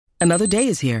Another day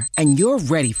is here, and you're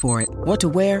ready for it. What to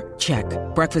wear? Check.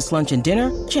 Breakfast, lunch, and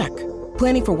dinner? Check.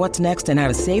 Planning for what's next and how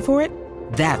to save for it?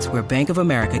 That's where Bank of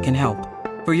America can help.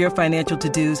 For your financial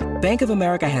to-dos, Bank of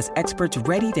America has experts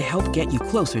ready to help get you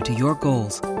closer to your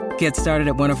goals. Get started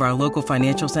at one of our local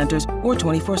financial centers or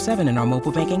 24/7 in our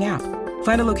mobile banking app.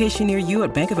 Find a location near you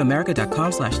at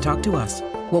bankofamerica.com/talktous.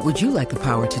 What would you like the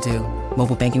power to do?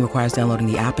 Mobile banking requires downloading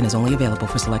the app and is only available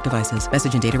for select devices.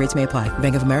 Message and data rates may apply.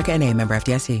 Bank of America N.A., member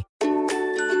FDIC.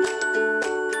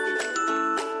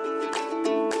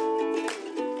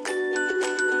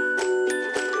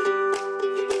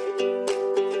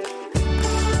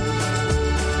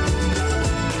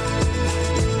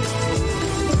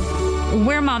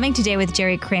 We're momming today with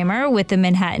Jerry Kramer with the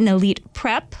Manhattan Elite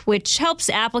Prep, which helps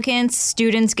applicants,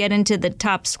 students get into the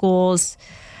top schools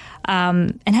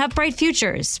and have bright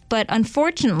futures. But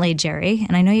unfortunately, Jerry,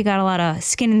 and I know you got a lot of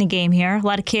skin in the game here, a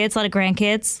lot of kids, a lot of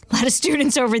grandkids, a lot of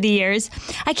students over the years.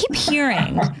 I keep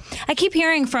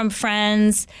hearing from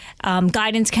friends,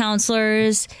 guidance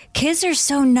counselors, kids are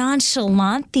so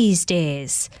nonchalant these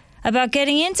days about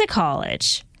getting into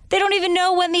college. They don't even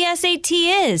know when the SAT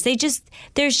is.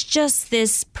 There's just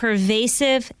this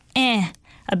pervasive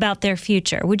about their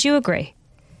future. Would you agree?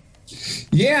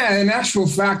 Yeah, in actual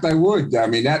fact, I would. I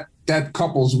mean, that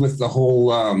couples with the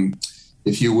whole,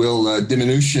 if you will,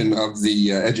 diminution of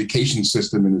the education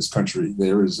system in this country.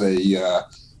 There is to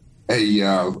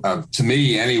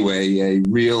me anyway, a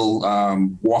real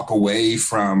walk away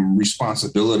from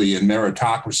responsibility and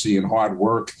meritocracy and hard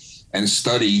work and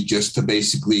study just to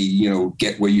basically,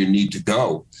 get where you need to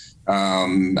go. I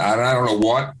don't know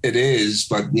what it is,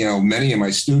 but, many of my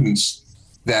students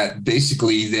that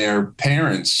basically their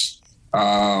parents,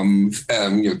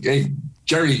 hey,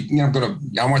 Jerry,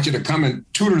 I want you to come and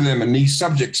tutor them in these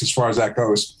subjects as far as that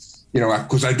goes,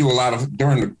 because I do a lot of,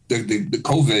 during the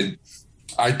COVID,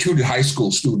 I tutored high school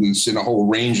students in a whole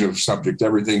range of subjects,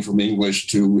 everything from English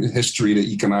to history to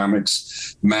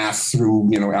economics, math through,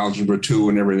 algebra 2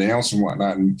 and everything else and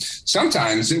whatnot. And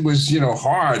sometimes it was,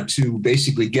 hard to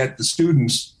basically get the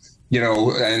students,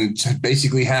 and to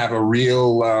basically have a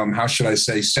real,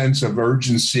 sense of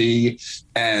urgency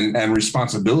and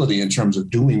responsibility in terms of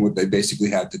doing what they basically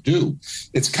had to do.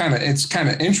 It's kind of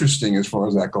interesting as far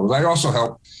as that goes. I also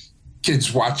help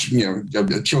kids watch,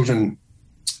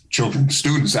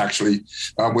 students actually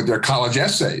with their college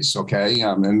essays, okay,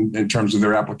 and in terms of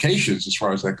their applications as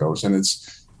far as that goes. And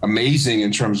it's amazing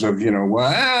in terms of,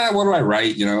 what do I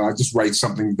write? I just write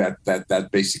something that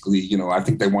basically, I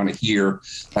think they want to hear,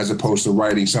 as opposed to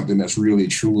writing something that's really,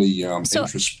 truly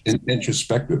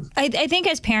introspective. I think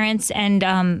as parents and,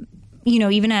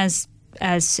 even as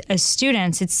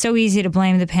students, it's so easy to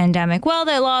blame the pandemic. Well,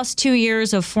 they lost 2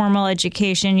 years of formal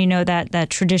education, that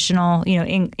traditional,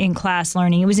 in class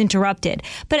learning. It was interrupted.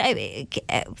 But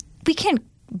we can't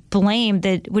blame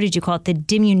what did you call it, the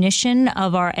diminution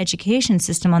of our education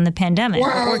system on the pandemic,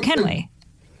 or can we?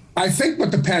 I think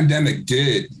what the pandemic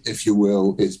did, if you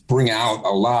will, is bring out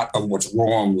a lot of what's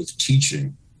wrong with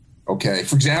teaching. Okay.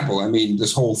 For example, I mean,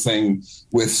 this whole thing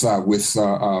with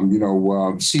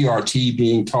CRT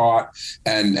being taught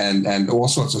and all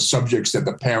sorts of subjects that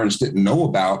the parents didn't know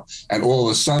about. And all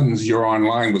of a sudden you're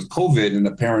online with COVID and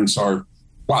the parents are,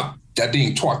 they're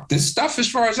being taught this stuff as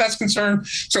far as that's concerned.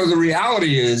 So the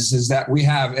reality is that we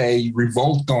have a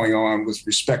revolt going on with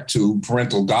respect to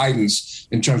parental guidance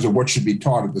in terms of what should be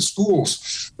taught at the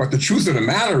schools. But the truth of the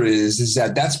matter is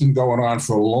that that's been going on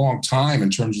for a long time in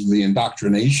terms of the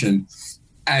indoctrination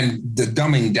and the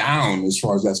dumbing down as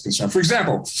far as that's concerned. For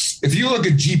example, if you look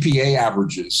at GPA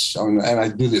averages, and I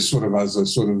do this sort of as a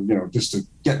sort of, just to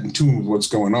get in tune with what's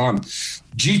going on,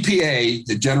 GPA,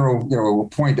 the general,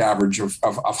 point average of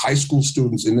high school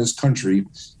students in this country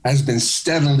has been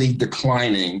steadily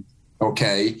declining,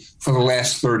 okay, for the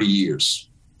last 30 years,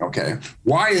 okay?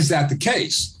 Why is that the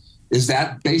case? Is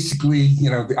that basically,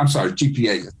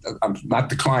 GPA, not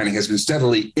declining, has been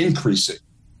steadily increasing.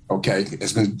 Okay,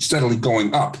 it's been steadily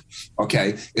going up.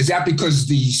 Okay, is that because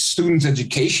the students'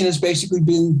 education has basically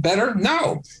been better?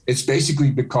 No, it's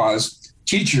basically because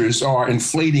teachers are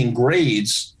inflating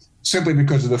grades simply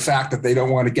because of the fact that they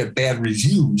don't want to get bad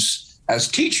reviews as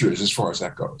teachers as far as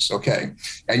that goes. Okay,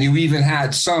 and you even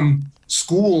had some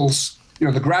schools,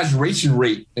 the graduation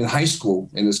rate in high school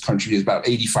in this country is about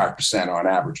 85% on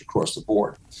average across the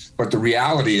board. But the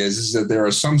reality is that there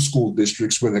are some school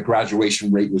districts where the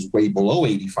graduation rate was way below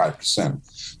 85%.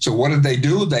 So what did they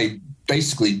do? They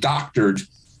basically doctored,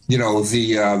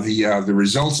 the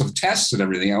results of tests and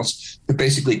everything else to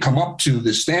basically come up to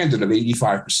the standard of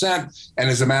 85%.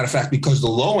 And as a matter of fact, because the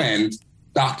low end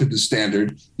doctored the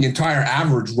standard, the entire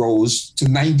average rose to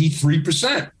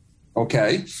 93%.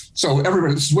 Okay. So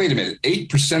everybody says, wait a minute, 8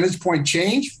 percentage point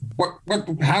change?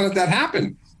 How did that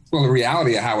happen? Well, the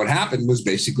reality of how it happened was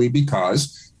basically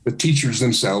because the teachers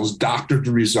themselves doctored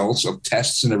the results of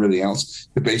tests and everything else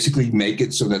to basically make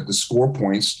it so that the score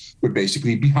points would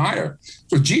basically be higher.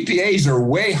 So GPAs are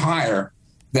way higher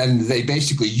than they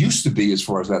basically used to be as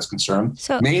far as that's concerned,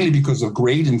 mainly because of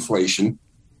grade inflation.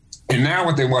 And now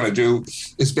what they want to do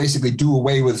is basically do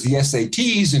away with the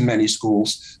SATs in many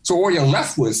schools. So all you're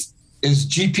left with is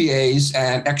GPAs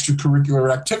and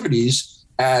extracurricular activities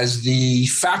as the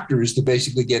factors to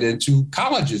basically get into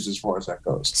colleges as far as that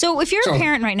goes. So if you're a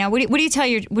parent right now, what do you tell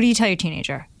your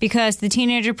teenager? Because the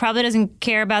teenager probably doesn't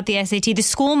care about the SAT. The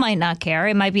school might not care.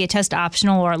 It might be a test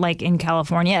optional, or like in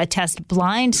California, a test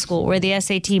blind school where the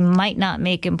SAT might not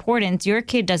make importance. Your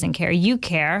kid doesn't care. You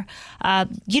care. How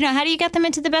do you get them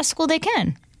into the best school they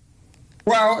can?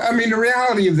 Well, I mean, the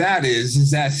reality of that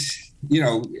is that,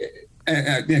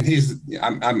 and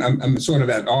I'm sort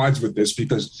of at odds with this,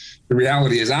 because the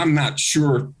reality is I'm not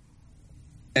sure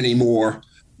anymore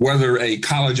whether a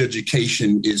college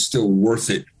education is still worth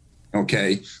it.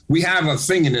 Okay. We have a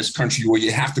thing in this country where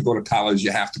you have to go to college,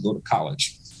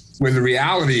 where the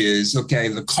reality is, okay,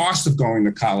 the cost of going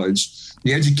to college,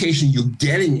 the education you're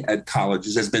getting at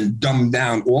colleges has been dumbed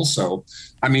down also.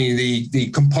 I mean,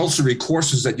 the compulsory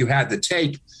courses that you had to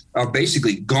take are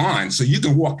basically gone. So you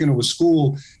can walk into a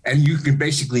school and you can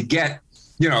basically get,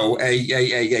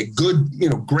 a good,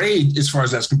 grade as far as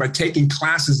that's by taking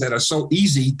classes that are so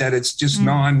easy that it's just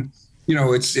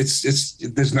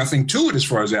there's nothing to it as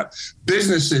far as that.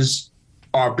 Businesses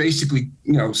are basically,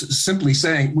 simply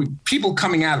saying people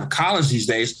coming out of college these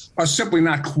days are simply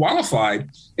not qualified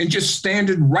in just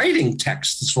standard writing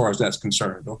text as far as that's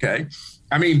concerned. Okay.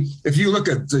 I mean, if you look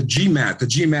at the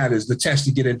GMAT is the test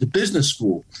to get into business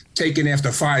school, taken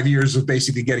after 5 years of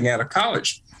basically getting out of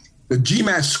college. The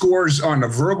GMAT scores on the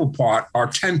verbal part are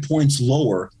 10 points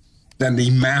lower than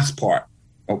the math part.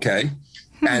 Okay.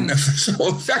 And so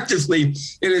effectively,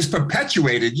 it is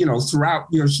perpetuated, throughout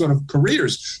your sort of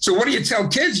careers. So what do you tell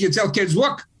kids? You tell kids,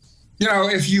 look,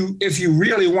 if you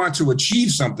really want to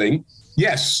achieve something,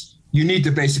 yes, you need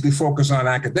to basically focus on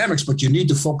academics, but you need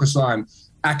to focus on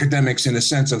academics in the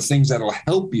sense of things that'll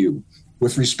help you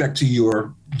with respect to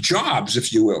your jobs,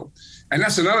 if you will. And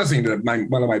that's another thing that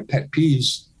one of my pet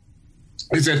peeves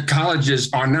is that colleges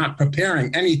are not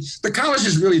preparing the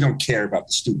colleges really don't care about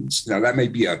the students. Now, that may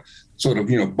be a sort of,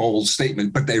 bold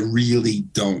statement, but they really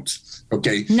don't.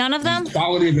 Okay. None of them? The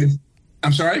quality of it.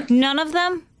 I'm sorry? None of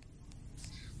them?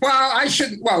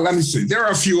 Well, let me see. There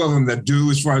are a few of them that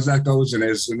do as far as that goes. And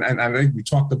I think we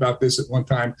talked about this at one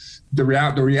time. The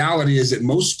reality is that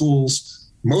most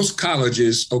schools, most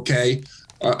colleges,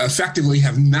 effectively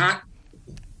have not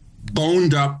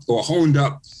boned up or honed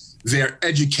up their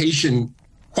education,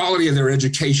 quality of their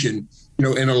education,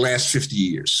 in the last 50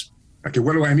 years. Okay,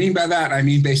 what do I mean by that? I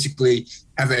mean, basically,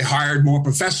 have they hired more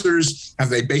professors?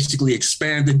 Have they basically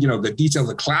expanded, the detail of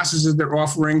the classes that they're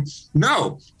offering?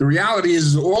 No. The reality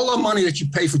is all the money that you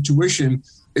pay for tuition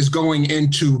is going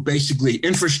into basically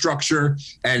infrastructure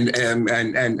and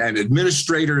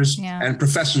administrators and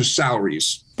professors'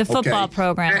 salaries. The football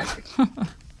program.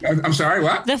 I'm sorry,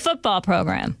 what? The football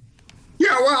program.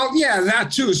 Yeah, well,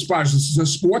 that too, as far as the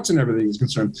sports and everything is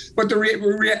concerned. But the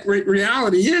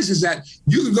reality is that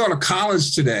you can go to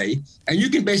college today and you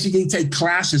can basically take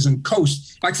classes and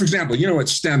coast. Like, for example, you know what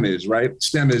STEM is, right?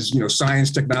 STEM is,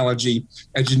 science, technology,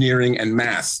 engineering, and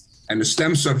math. And the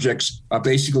STEM subjects are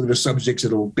basically the subjects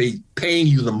that will be paying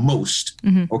you the most,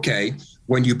 okay,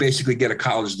 when you basically get a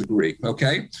college degree,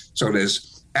 okay? So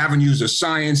there's avenues of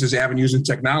science, there's avenues in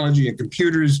technology and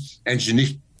computers,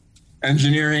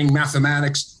 engineering,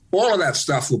 mathematics, all of that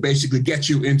stuff will basically get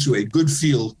you into a good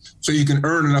field so you can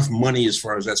earn enough money as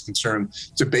far as that's concerned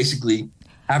to basically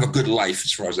have a good life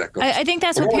as far as that goes. I think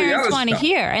that's what parents want to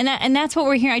hear. And that's what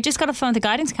we're hearing. I just got a phone with the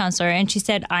guidance counselor and she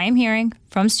said, I am hearing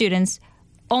from students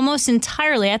almost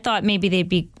entirely. I thought maybe they'd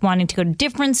be wanting to go to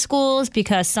different schools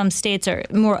because some states are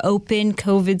more open,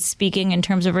 COVID speaking, in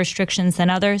terms of restrictions than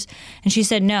others. And she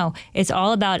said, no, it's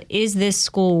all about, is this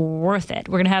school worth it?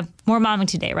 We're going to have more Momming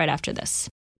Today right after this.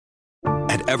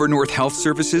 At Evernorth Health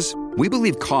Services, we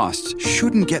believe costs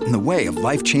shouldn't get in the way of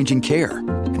life-changing care.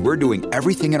 And we're doing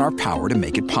everything in our power to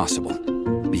make it possible.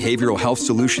 Behavioral health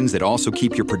solutions that also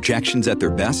keep your projections at their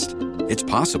best? It's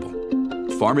possible.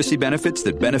 Pharmacy benefits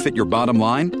that benefit your bottom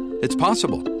line? It's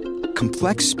possible.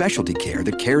 Complex specialty care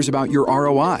that cares about your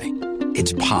ROI?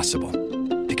 It's possible.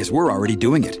 Because we're already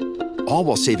doing it. All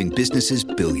while saving businesses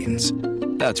billions.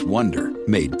 That's Wonder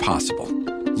made possible.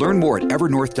 Learn more at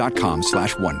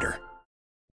evernorth.com/wonder.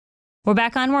 We're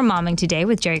back on We're Momming today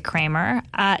with Jerry Kramer.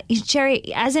 Jerry,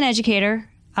 as an educator,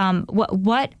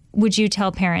 what would you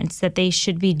tell parents that they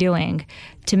should be doing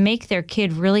to make their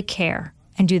kid really care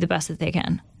and do the best that they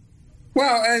can?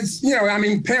 Well, as you know, I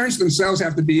mean, parents themselves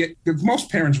have to be, because most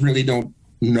parents really don't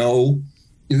know.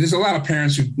 There's a lot of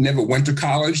parents who never went to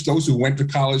college. Those who went to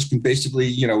college can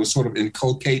basically, sort of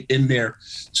inculcate in their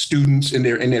students, in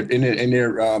their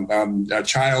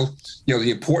child, the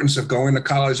importance of going to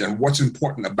college and what's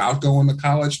important about going to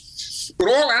college. But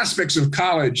all aspects of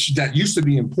college that used to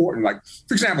be important, like,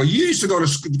 for example, you used to go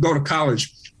to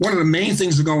college. One of the main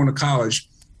things of going to college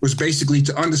was basically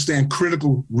to understand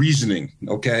critical reasoning,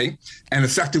 okay, and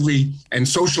effectively and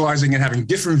socializing and having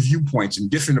different viewpoints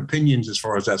and different opinions as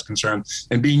far as that's concerned,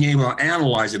 and being able to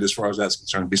analyze it as far as that's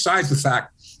concerned. Besides the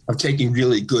fact of taking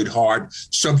really good, hard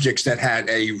subjects that had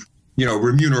a,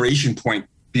 remuneration point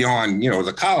beyond,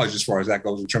 the college as far as that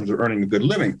goes in terms of earning a good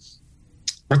living.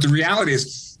 But the reality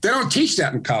is they don't teach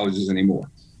that in colleges anymore,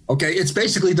 okay? It's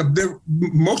basically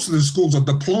most of the schools are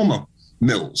diploma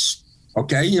mills.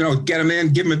 Okay, get them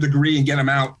in, give them a degree and get them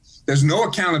out. There's no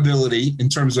accountability in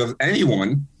terms of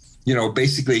anyone,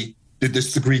 basically, did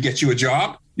this degree get you a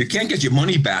job? You can't get your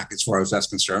money back as far as that's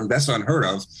concerned. That's unheard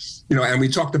of. And we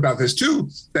talked about this too,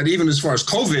 that even as far as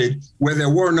COVID, where there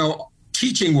were no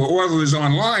teaching, where all of it was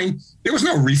online, there was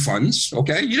no refunds,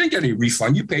 okay? You didn't get any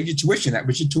refund. You paid your tuition. That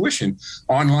was your tuition,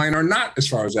 online or not, as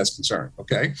far as that's concerned,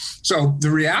 okay? So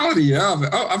the reality of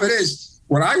it is,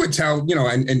 what I would tell,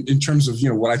 and in terms of,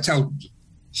 what I tell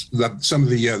some of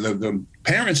the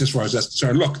parents as far as that's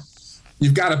concerned, look,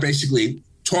 you've got to basically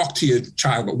talk to your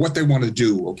child about what they want to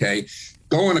do, okay?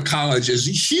 Going to college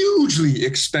is hugely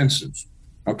expensive,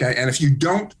 okay? And if you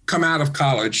don't come out of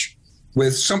college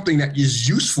with something that is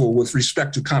useful with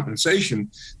respect to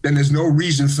compensation, then there's no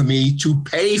reason for me to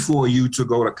pay for you to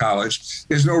go to college.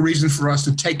 There's no reason for us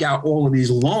to take out all of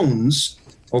these loans,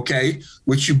 okay,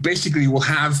 which you basically will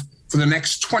have for the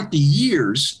next 20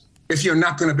 years if you're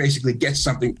not going to basically get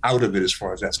something out of it as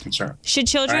far as that's concerned. Should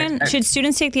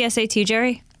students take the SAT,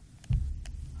 Jerry?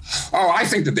 Oh, I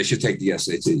think that they should take the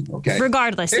SAT, okay?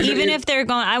 Regardless, if they're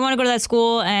going, I want to go to that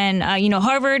school and,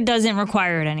 Harvard doesn't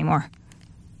require it anymore.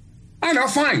 I know,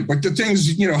 fine. But the thing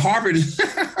is, Harvard,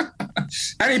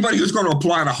 anybody who's going to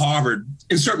apply to Harvard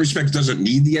in certain respects doesn't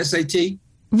need the SAT.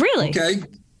 Really? Okay.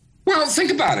 Well,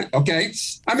 think about it, okay?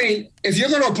 I mean, if you're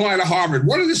going to apply to Harvard,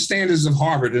 what are the standards of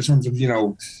Harvard in terms of,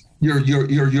 your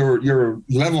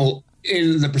level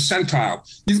in the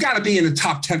percentile? You've got to be in the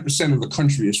top 10% of the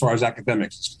country as far as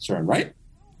academics is concerned, right?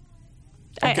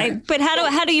 Okay. But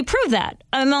how do you prove that?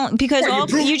 Because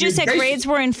you just said grades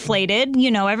were inflated.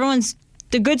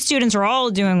 The good students are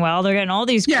all doing well. They're getting all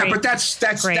these grades. Yeah, but that's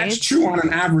true on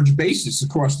an average basis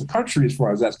across the country as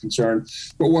far as that's concerned.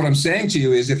 But what I'm saying to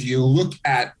you is if you look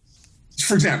at,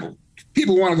 for example,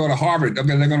 people want to go to Harvard.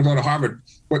 Okay, they're going to go to Harvard,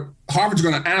 but Harvard's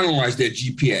going to analyze their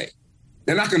GPA.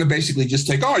 They're not going to basically just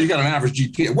take, you got an average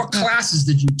GPA. What classes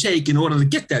did you take in order to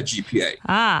get that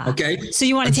GPA? Okay. So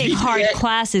you want to take hard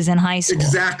classes in high school.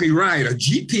 Exactly right. A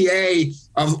GPA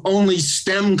of only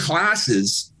STEM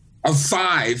classes of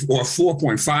 5 or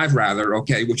 4.5 rather,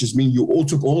 okay, which is mean you all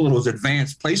took all of those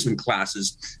advanced placement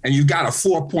classes and you got a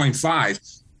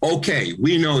 4.5. Okay,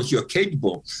 we know that you're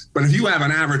capable. But if you have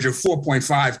an average of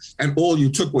 4.5 and all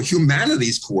you took were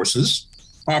humanities courses,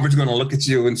 Harvard's going to look at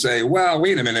you and say, well,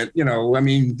 wait a minute,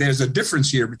 there's a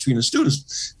difference here between the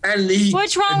students. And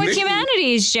what's wrong with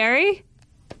humanities, Jerry?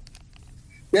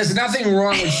 There's nothing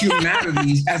wrong with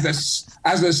humanities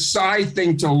as a side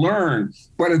thing to learn,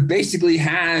 but it basically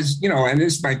has, and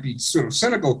this might be sort of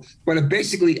cynical, but it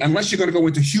basically, unless you're going to go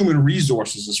into human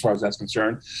resources as far as that's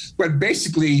concerned, but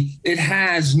basically it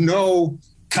has no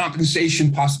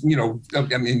compensation possible.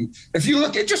 If you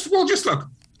look at just look.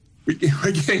 We're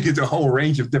getting into a whole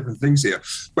range of different things here.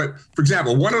 But for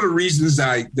example, one of the reasons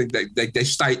they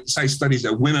cite studies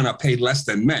that women are paid less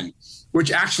than men,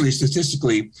 which actually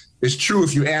statistically is true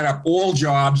if you add up all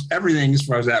jobs, everything as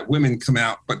far as that, women come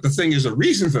out. But the thing is, a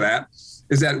reason for that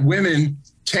is that women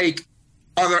take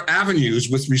other avenues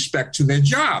with respect to their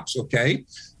jobs, okay?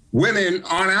 Women,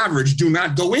 on average, do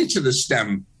not go into the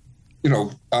STEM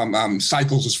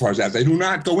cycles as far as that. They do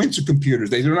not go into computers.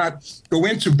 They do not go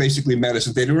into basically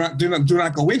medicine. They do not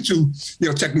go into,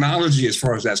 technology as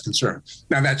far as that's concerned.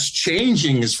 Now that's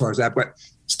changing as far as that, but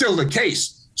still the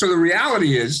case. So the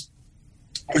reality is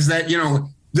that,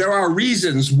 there are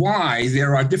reasons why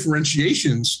there are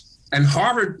differentiations, and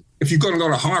Harvard, if you're going to go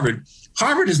to Harvard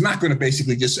is not going to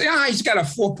basically just say, he's got a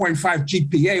 4.5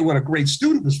 GPA. What a great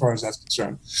student as far as that's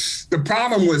concerned. The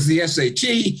problem with the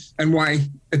SAT and why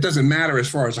it doesn't matter as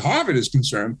far as Harvard is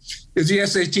concerned is the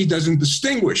SAT doesn't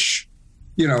distinguish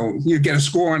you get a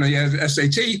score on the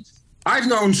SAT. I've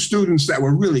known students that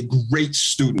were really great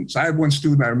students. I had one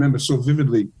student I remember so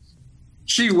vividly.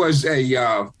 She was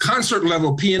a concert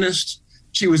level pianist.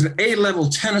 She was an A-level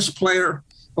tennis player,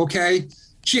 okay?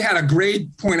 She had a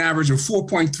grade point average of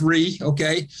 4.3,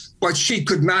 okay? But she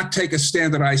could not take a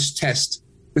standardized test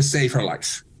to save her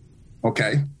life,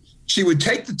 okay? She would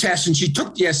take the test, and she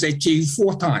took the SAT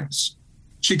 4 times.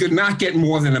 She could not get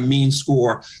more than a mean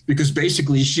score because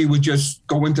basically she would just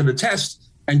go into the test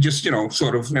and just, get all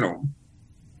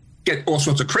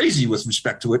sorts of crazy with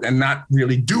respect to it and not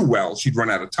really do well. She'd run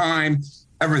out of time,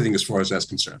 everything as far as that's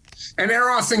concerned. And there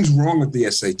are things wrong with the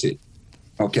SAT,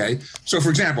 okay? So, for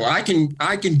example, I can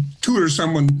tutor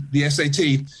someone the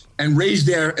SAT and raise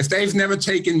if they've never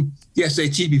taken the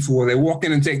SAT before, they walk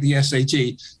in and take the SAT.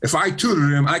 If I tutor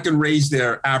them, I can raise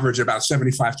their average about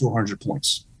 75 to 100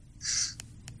 points.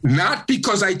 Not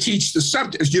because I teach the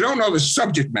subject. If you don't know the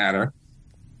subject matter,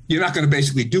 you're not going to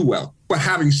basically do well. But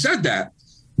having said that,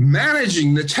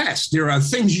 managing the test, there are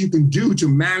things you can do to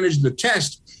manage the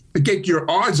test to get your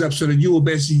odds up so that you will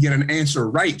basically get an answer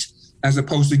right as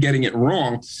opposed to getting it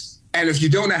wrong. And if you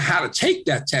don't know how to take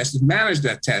that test and manage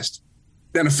that test,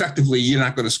 then effectively you're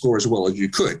not going to score as well as you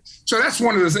could. So that's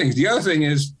one of the things. The other thing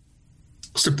is,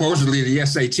 supposedly the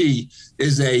SAT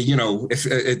is if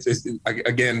it's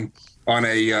again, on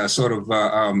a sort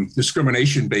of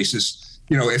discrimination basis,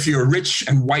 if you're rich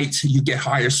and white, you get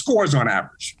higher scores on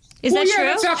average. Is that true?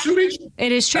 That's absolutely true.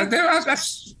 It is true.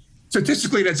 That's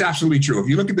statistically, that's absolutely true. If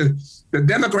you look at the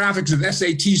demographics of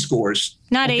SAT scores.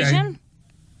 Not Asian?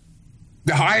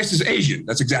 The highest is Asian.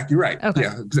 That's exactly right. Okay.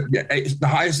 Yeah, the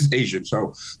highest is Asian.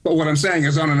 So, but what I'm saying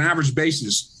is on an average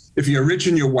basis, if you're rich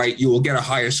and you're white, you will get a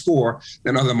higher score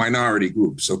than other minority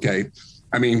groups, okay?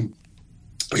 I mean,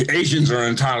 Asians are an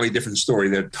entirely different story.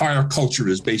 Their entire culture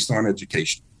is based on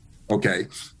education. Okay.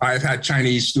 I have had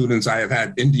Chinese students. I have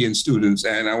had Indian students.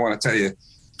 And I want to tell you,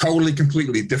 totally,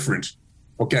 completely different.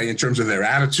 Okay. In terms of their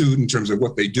attitude, in terms of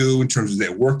what they do, in terms of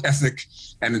their work ethic,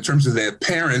 and in terms of their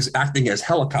parents acting as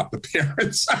helicopter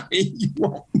parents. I mean, you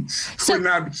would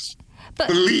not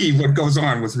believe what goes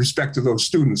on with respect to those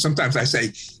students. Sometimes I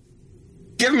say,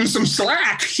 give them some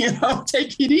slack,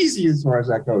 take it easy as far as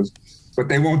that goes. But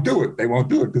they won't do it. They won't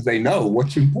do it because they know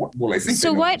what's important. Well, I think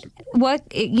so. What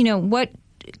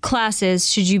classes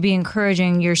should you be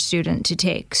encouraging your student to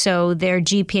take so their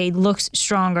GPA looks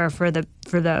stronger for the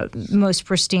most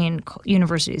pristine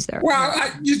universities there? Well,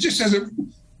 you just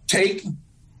take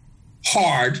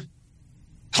hard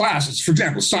classes. For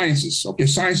example, sciences. Okay,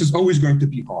 science is always going to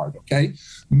be hard. Okay,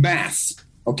 math.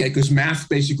 Okay, because math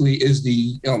basically is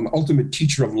the ultimate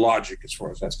teacher of logic as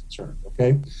far as that's concerned.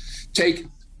 Okay, take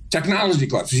technology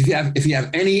classes. If you have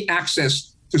any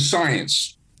access to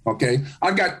science, okay.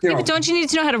 I've got. But don't you need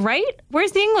to know how to write?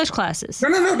 Where's the English classes? No.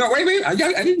 Wait. I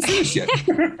didn't finish yet.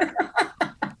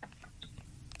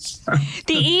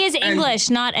 The E is English,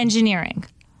 not engineering.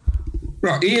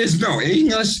 Well,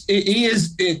 English. E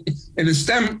is in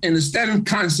the STEM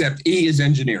concept. E is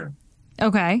engineering.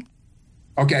 Okay.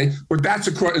 Okay, but that's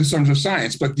in terms of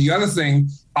science. But the other thing,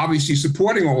 obviously,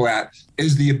 supporting all that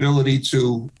is the ability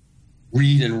to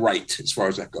read and write, as far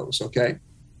as that goes. Okay.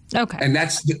 Okay. And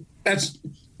that's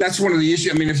one of the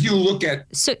issues. I mean, if you look at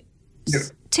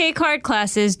take hard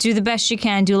classes, do the best you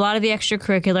can, do a lot of the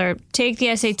extracurricular, take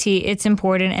the SAT, it's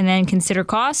important, and then consider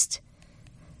cost.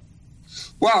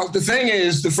 Well, the thing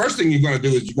is, the first thing you're going to do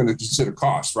is you're going to consider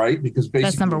cost, right? Because basically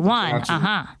that's number one.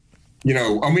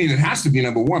 It has to be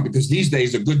number one because these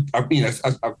days a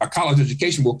college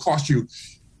education will cost you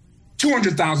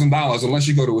 $200,000 unless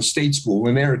you go to a state school,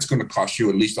 and there it's going to cost you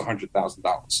at least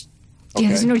 $100,000. Okay? Yeah,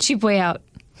 there's no cheap way out.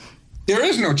 There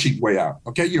is no cheap way out.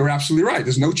 Okay, you're absolutely right.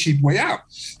 There's no cheap way out.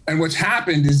 And what's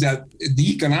happened is that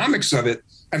the economics of it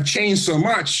have changed so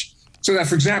much so that,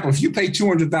 for example, if you pay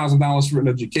 $200,000 for an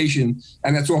education,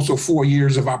 and that's also 4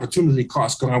 years of opportunity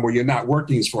cost going on where you're not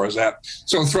working as far as that,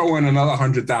 so throw in another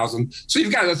 $100,000. So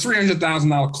you've got a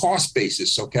 $300,000 cost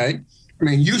basis. Okay, I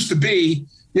mean, used to be,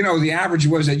 the average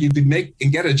was that you could make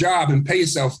and get a job and pay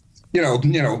yourself,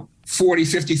 $40,000,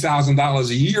 $50,000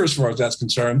 a year as far as that's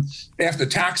concerned. After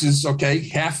taxes, okay,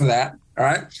 half of that. All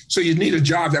right. So you'd need a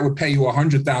job that would pay you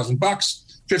 $100,000,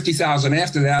 $50,000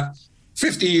 after that.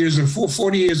 40 years of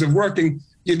working,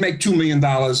 you'd make $2 million.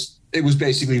 It was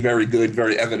basically very good,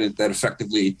 very evident that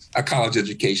effectively a college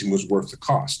education was worth the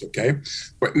cost. Okay.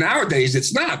 But nowadays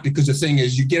it's not, because the thing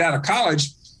is, you get out of college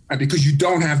and because you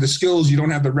don't have the skills, you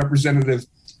don't have the representative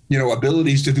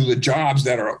abilities to do the jobs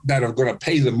that are going to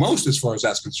pay the most as far as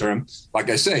that's concerned. Like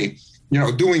I say,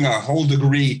 doing a whole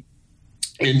degree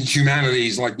in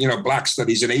humanities, like, Black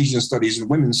studies and Asian studies and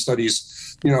women's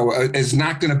studies, is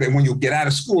not going to be, when you get out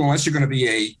of school, unless you're going to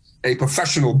be a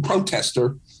professional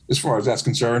protester, as far as that's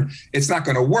concerned, it's not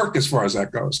going to work as far as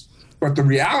that goes. But the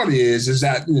reality is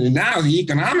that now the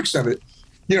economics of it,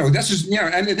 this is,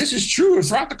 and this is true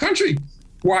throughout the country,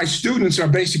 why students are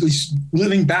basically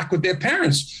living back with their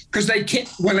parents, because they can't,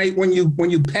 when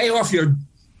you pay off your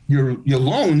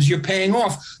loans, you're paying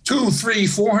off $200,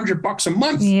 $300, $400 a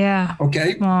month. Yeah.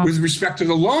 Okay. Wow. With respect to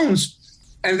the loans.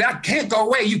 And that can't go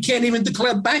away. You can't even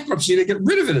declare bankruptcy to get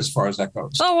rid of it as far as that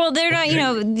goes. Oh, well, they're not,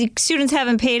 the students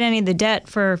haven't paid any of the debt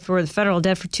for the federal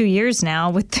debt for 2 years now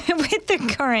with the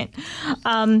current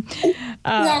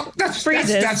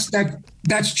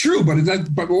that's true.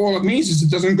 But all it means is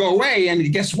it doesn't go away.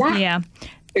 And guess what? Yeah.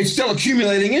 It's still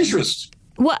accumulating interest.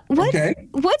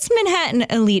 What's Manhattan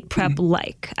Elite Prep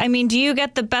like? I mean, do you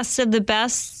get the best of the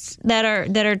best that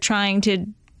are trying to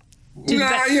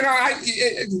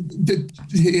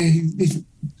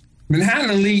Manhattan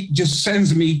Elite just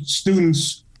sends me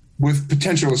students with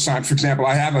potential assignments. For example,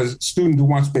 I have a student who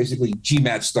wants basically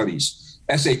GMAT studies,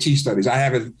 SAT studies. I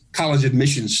have a college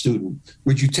admissions student.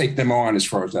 Would you take them on as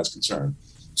far as that's concerned?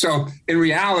 So in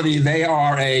reality, they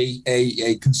are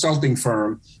a consulting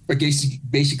firm, but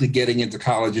basically getting into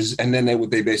colleges. And then what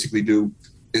they basically do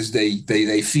is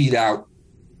they feed out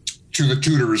to the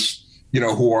tutors,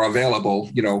 who are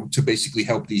available, to basically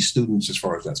help these students as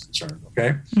far as that's concerned.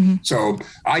 Okay. Mm-hmm. So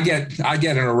I get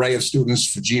an array of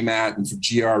students for GMAT and for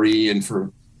GRE and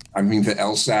for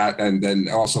LSAT and then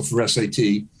also for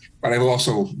SAT. But I've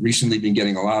also recently been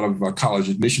getting a lot of college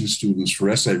admission students for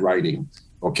essay writing.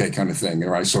 Okay, kind of thing.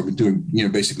 All right. So I've been doing,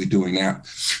 basically doing that.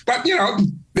 But,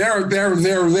 they're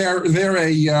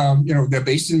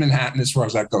based in Manhattan as far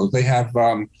as that goes. They have,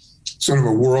 sort of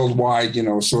a worldwide,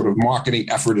 sort of marketing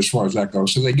effort as far as that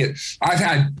goes. So I've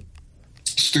had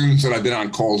students that I've been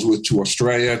on calls with to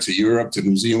Australia, to Europe, to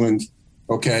New Zealand.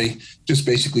 Okay. Just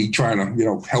basically trying to,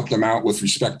 help them out with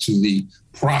respect to the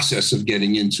process of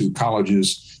getting into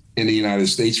colleges in the United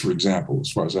States, for example, as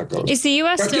far as that goes. Is the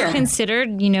U.S. still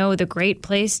considered, the great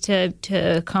place to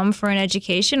come for an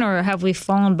education, or have we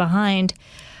fallen behind?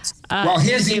 Well,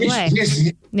 here's the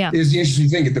interesting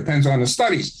thing. It depends on the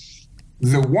studies.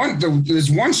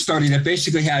 There's one study that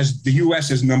basically has the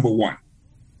U.S. as number one.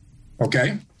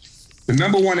 Okay, the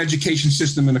number one education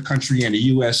system in the country, and the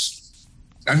U.S.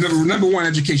 and the number one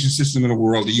education system in the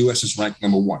world. The U.S. is ranked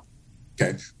number one.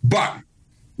 Okay, but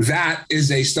that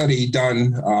is a study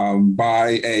done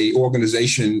by a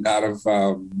organization out of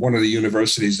one of the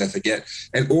universities, I forget,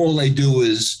 and all they do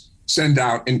is send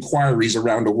out inquiries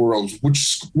around the world.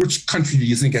 Which country do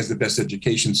you think has the best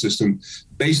education system,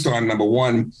 based on number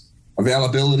one,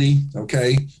 availability,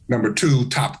 okay, number two,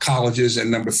 top colleges, and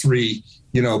number three,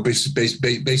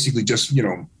 basically just,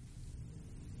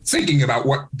 thinking about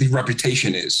what the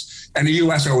reputation is. And the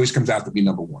U.S. always comes out to be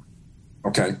number one,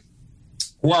 okay?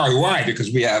 Why?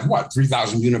 Because we have,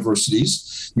 3,000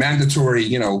 universities,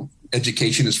 mandatory,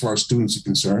 education as far as students are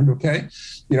concerned, okay?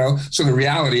 So the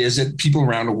reality is that people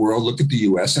around the world look at the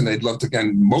U.S. and they'd love to,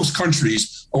 and most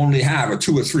countries only have a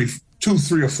two,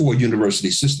 three, or four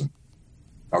university system.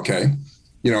 Okay.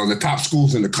 The top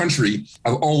schools in the country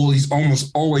have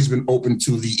almost always been open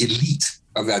to the elite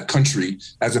of that country,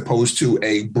 as opposed to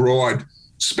a broad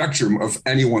spectrum of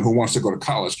anyone who wants to go to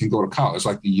college can go to college,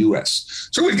 like the U.S.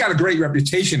 So we've got a great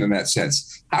reputation in that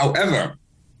sense. However,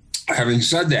 having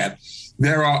said that,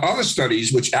 there are other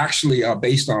studies which actually are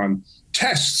based on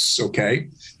tests. Okay.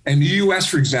 And the U.S.,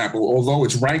 for example, although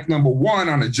it's ranked number one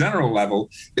on a general level,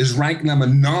 is ranked number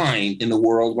 9 in the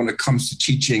world when it comes to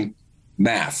teaching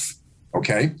math,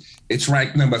 okay? It's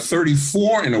ranked number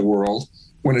 34 in the world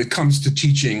when it comes to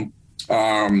teaching,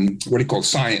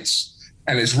 science.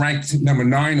 And it's ranked number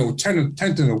 9 or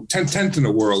 10th in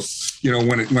the world,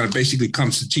 when it basically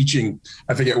comes to teaching.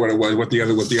 I forget what it was, what the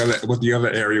other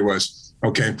area was,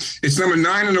 okay? It's number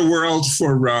 9 in the world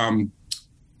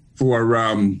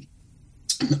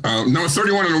number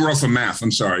 31 in the world for math,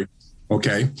 I'm sorry,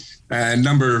 okay? And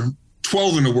number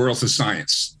 12 in the world for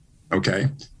science,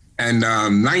 okay? And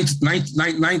ninth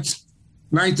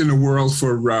in the world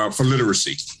for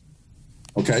literacy.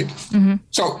 Okay. Mm-hmm.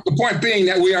 So the point being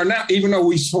that we are now, even though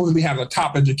we supposedly have a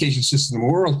top education system in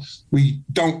the world, we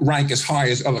don't rank as high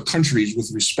as other countries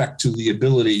with respect to the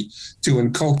ability to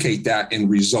inculcate that in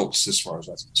results, as far as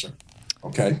that's concerned.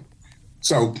 Okay.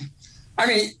 So,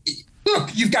 look,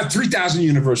 you've got 3,000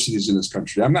 universities in this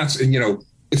country. I'm not saying,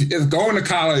 if going to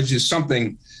college is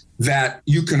something that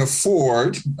you can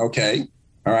afford, okay,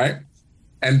 all right,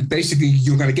 and basically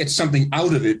you're going to get something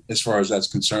out of it as far as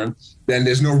that's concerned, then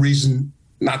there's no reason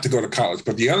not to go to college.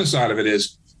 But the other side of it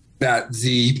is that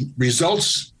the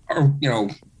results are,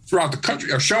 throughout the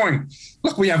country are showing,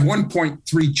 look, we have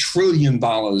 $1.3 trillion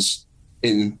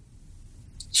in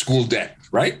school debt,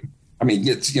 right? I mean,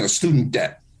 it's, student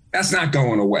debt. That's not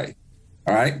going away.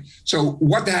 All right. So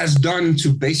what that has done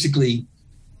to basically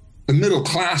the middle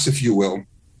class, if you will,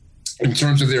 in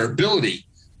terms of their ability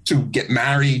to get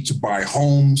married, to buy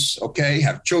homes, okay,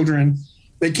 have children,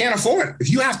 they can't afford it.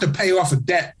 If you have to pay off a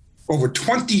debt over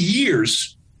 20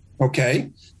 years,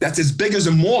 okay, that's as big as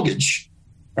a mortgage,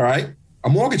 all right, a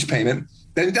mortgage payment,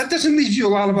 then that doesn't leave you a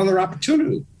lot of other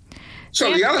opportunity.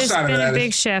 So the other side of that is a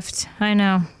big shift. I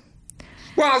know.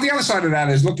 Well, the other side of that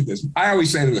is, look at this. I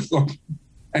always say to this, look,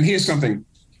 and here's something.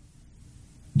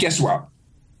 Guess what?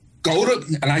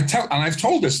 And I've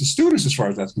told this to students as far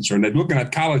as that's concerned. They're looking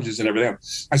at colleges and everything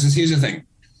else. I says, here's the thing.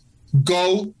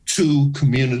 Go to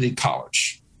community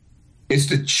college. It's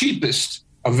the cheapest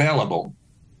available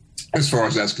as far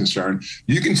as that's concerned.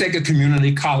 You can take a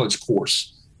community college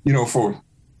course, for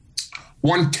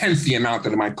 1/10 the amount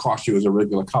that it might cost you as a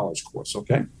regular college course,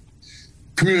 okay?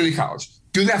 Community college.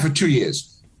 Do that for 2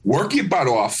 years. Work your butt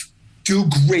off. Do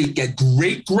great. Get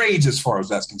great grades as far as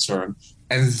that's concerned.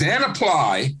 And then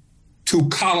apply to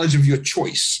college of your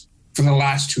choice for the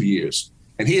last 2 years.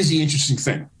 And here's the interesting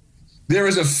thing. There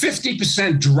is a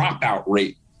 50% dropout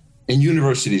rate in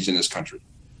universities in this country.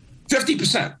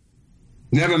 50%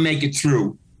 never make it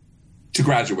through to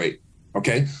graduate,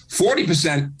 okay?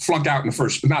 40% flunk out in the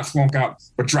first, not flunk out,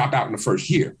 but drop out in the first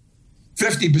year.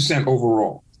 50%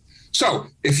 overall. So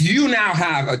if you now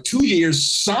have a 2 years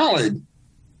solid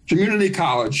community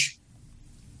college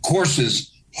courses,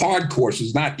 hard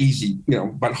courses, not easy,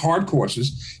 but hard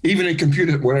courses, even in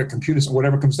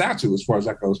whatever comes down to as far as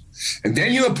that goes. And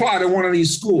then you apply to one of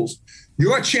these schools.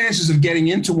 Your chances of getting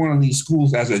into one of these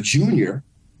schools as a junior,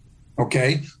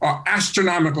 okay, are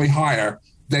astronomically higher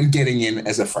than getting in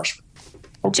as a freshman.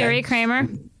 Okay? Jerry Kramer,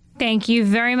 thank you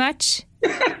very much.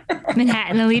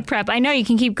 Manhattan Elite Prep. I know you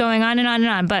can keep going on and on and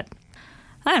on, but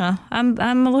I don't know. I'm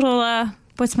a little,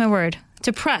 what's my word?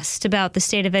 Depressed about the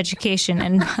state of education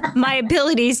and my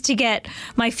abilities to get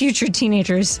my future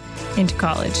teenagers into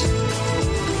college.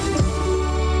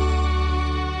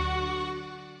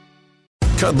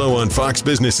 Kudlow on Fox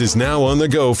Business is now on the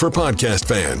go for podcast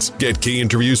fans. Get key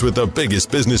interviews with the biggest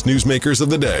business newsmakers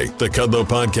of the day. The Kudlow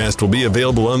podcast will be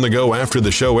available on the go after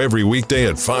the show every weekday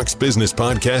at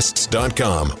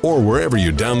foxbusinesspodcasts.com or wherever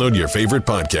you download your favorite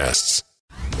podcasts.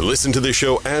 Listen to the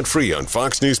show ad-free on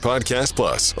Fox News Podcast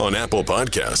Plus, on Apple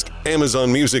Podcast,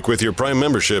 Amazon Music with your Prime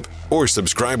membership, or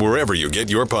subscribe wherever you get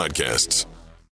your podcasts.